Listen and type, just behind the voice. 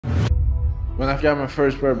When I got my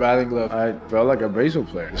first pair of batting gloves, I felt like a baseball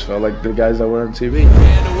player. I just felt like the guys that were on TV.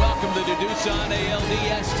 And welcome to the Doosan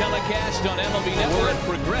ALDS telecast on MLB Network.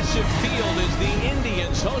 Progressive Field as the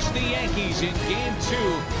Indians host the Yankees in Game 2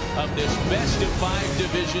 of this best-of-5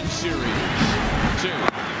 division series. 2.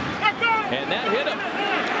 And that hit him.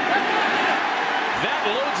 That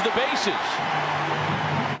loads the bases.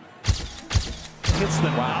 Hits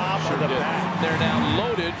the knob of the bat. They're now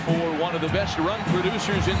loaded for one of the best run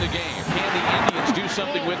producers in the game. Can the Indians do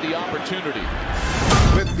something with the opportunity?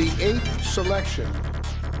 With the 8th selection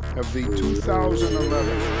of the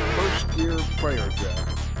 2011 first-year player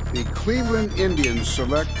draft, the Cleveland Indians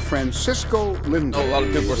select Francisco Lindor. A lot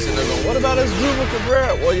of people are sitting there going, what about his Google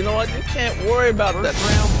Cabrera? Well, you know what? You can't worry about that.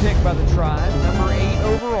 First round pick by the Tribe, number 8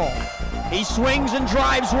 overall. He swings and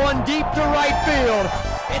drives one deep to right field.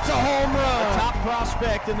 It's a home run. The top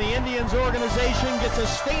prospect in the Indians organization gets a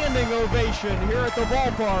standing ovation here at the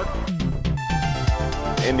ballpark.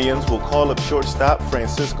 Indians will call up shortstop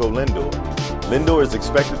Francisco Lindor. Lindor is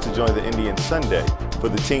expected to join the Indians Sunday for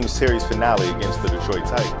the team's series finale against the Detroit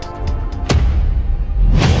Tigers.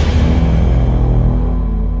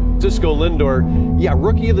 Francisco Lindor, yeah,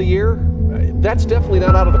 Rookie of the Year, that's definitely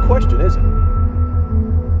not out of the question, is it?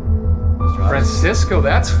 Francisco,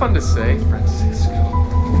 that's fun to say. Francisco.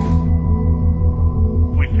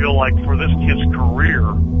 We feel like for this kid's career,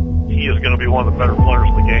 he is going to be one of the better players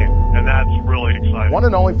in the game, and that's really exciting. One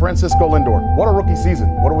and only Francisco Lindor. What a rookie season.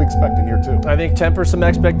 What are we expecting here, too? I think temper some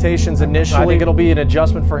expectations initially. I think it'll be an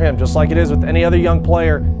adjustment for him, just like it is with any other young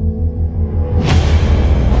player. And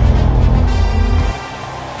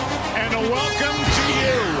a welcome to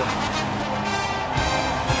you.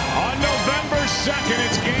 On November 2nd,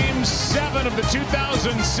 it's Game 7 of the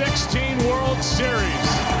 2016 World Series.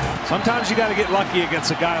 Sometimes you got to get lucky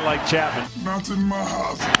against a guy like Chapman. Not in my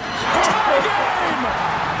house. Tie game!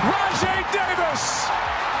 Rajai Davis!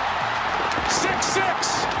 6-6.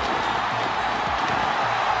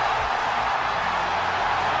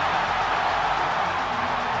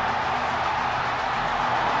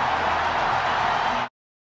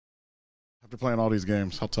 After playing all these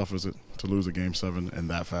games, how tough is it to lose a Game 7 in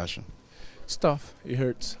that fashion? It's tough. It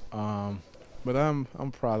hurts. But I'm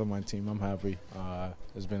proud of my team. I'm happy.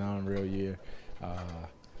 It's been an unreal year.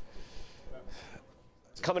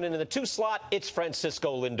 Coming in the 2 slot, it's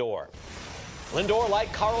Francisco Lindor. Lindor,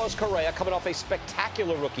 like Carlos Correa, coming off a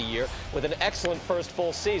spectacular rookie year with an excellent first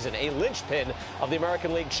full season, a linchpin of the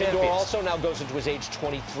American League champions. Lindor also now goes into his age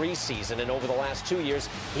 23 season, and over the last 2 years,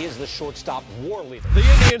 he is the shortstop war leader. The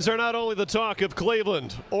Indians are not only the talk of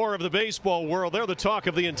Cleveland or of the baseball world, they're the talk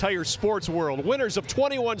of the entire sports world. Winners of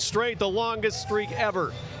 21 straight, the longest streak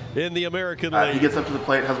ever in the American League. He gets up to the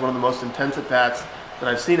plate, has one of the most intense at-bats that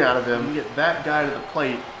I've seen out of him. You get that guy to the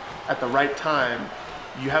plate at the right time,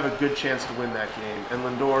 you have a good chance to win that game. And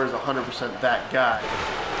Lindor is 100% that guy.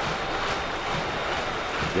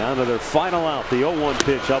 Down to their final out, the 0-1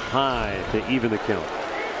 pitch up high to even the count.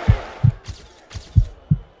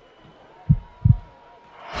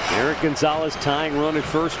 Eric Gonzalez tying run at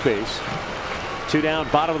first base. 2 down,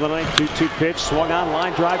 bottom of the 9th, 2-2 pitch, swung on,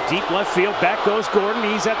 line drive, deep left field, back goes Gordon,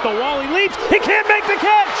 he's at the wall, he leaps, he can't make the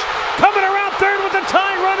catch! Coming around third with the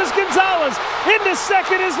tying run is Gonzalez, into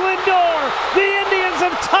second is Lindor, the Indians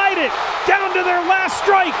have tied it, down to their last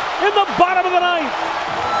strike in the bottom of the 9th.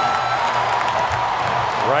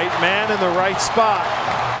 Right man in the right spot.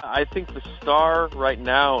 I think the star right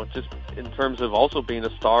now, just in terms of also being a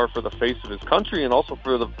star for the face of his country and also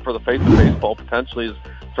for the face of baseball potentially, is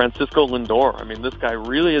Francisco Lindor. I mean, this guy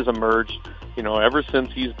really has emerged, you know, ever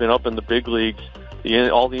since he's been up in the big leagues.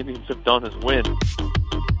 All the Indians have done is win.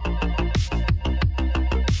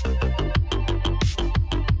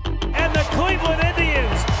 And the Cleveland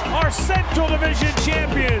Indians are Central Division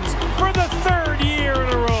champions for the 3rd year in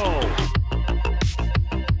a row.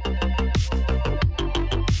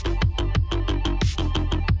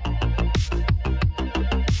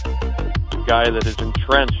 Guy that is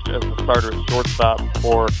entrenched as the starter at shortstop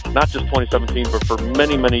for not just 2017, but for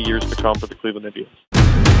many, many years to come for the Cleveland Indians.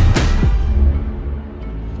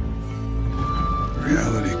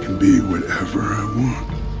 Reality can be whatever I want.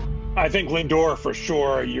 I think Lindor, for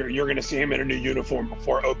sure, you're going to see him in a new uniform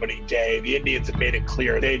before opening day. The Indians have made it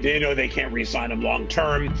clear they know they can't re-sign him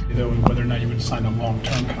long-term. Whether or not you would sign a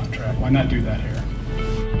long-term contract, why not do that here?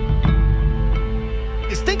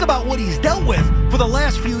 Is think about what he's dealt with for the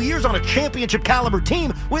last few years on a championship caliber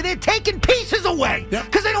team where they're taking pieces away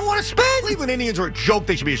because they don't want to spend. Cleveland Indians are a joke.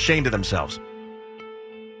 They should be ashamed of themselves.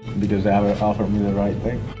 Because they haven't offered me the right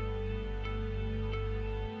thing.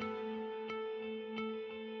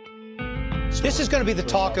 This is going to be the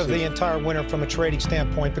talk of the entire winter from a trading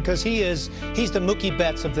standpoint because he's the Mookie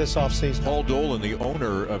Betts of this offseason. Paul Dolan, the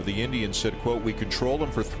owner of the Indians, said, quote, "We control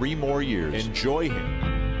him for 3 more years. Enjoy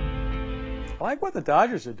him." I like what the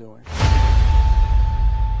Dodgers are doing.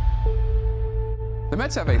 The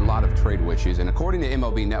Mets have a lot of trade wishes, and according to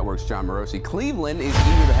MLB Network's John Morosi, Cleveland is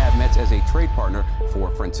eager to have Mets as a trade partner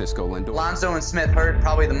for Francisco Lindor. Alonso and Smith hurt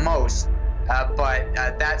probably the most, but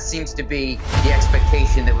that seems to be the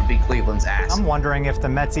expectation that would be Cleveland's ask. I'm wondering if the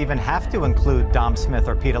Mets even have to include Dom Smith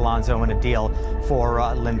or Pete Alonso in a deal for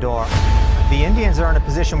Lindor. The Indians are in a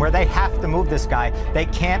position where they have to move this guy. They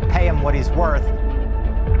can't pay him what he's worth.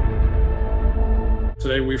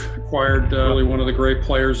 Today we've acquired really one of the great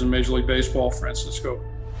players in Major League Baseball, Francisco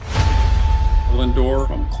Lindor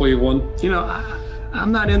from Cleveland. You know,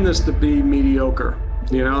 I'm not in this to be mediocre.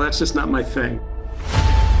 You know, that's just not my thing.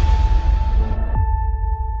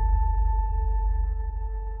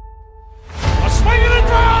 A swing and a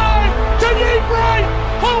drive to deep right,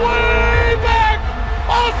 away back,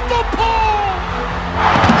 off the pole.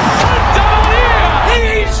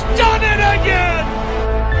 He's done it again.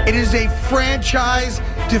 It is a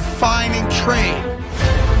franchise-defining trade.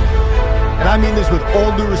 And I mean this with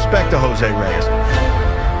all due respect to Jose Reyes.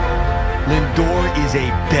 Lindor is a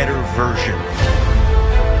better version.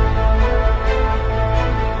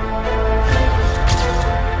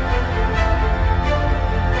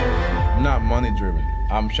 I'm not money-driven.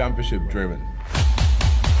 I'm championship-driven.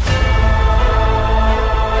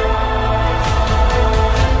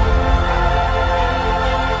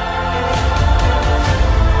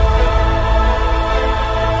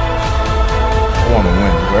 I want to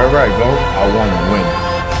win. Wherever I go, I want to win.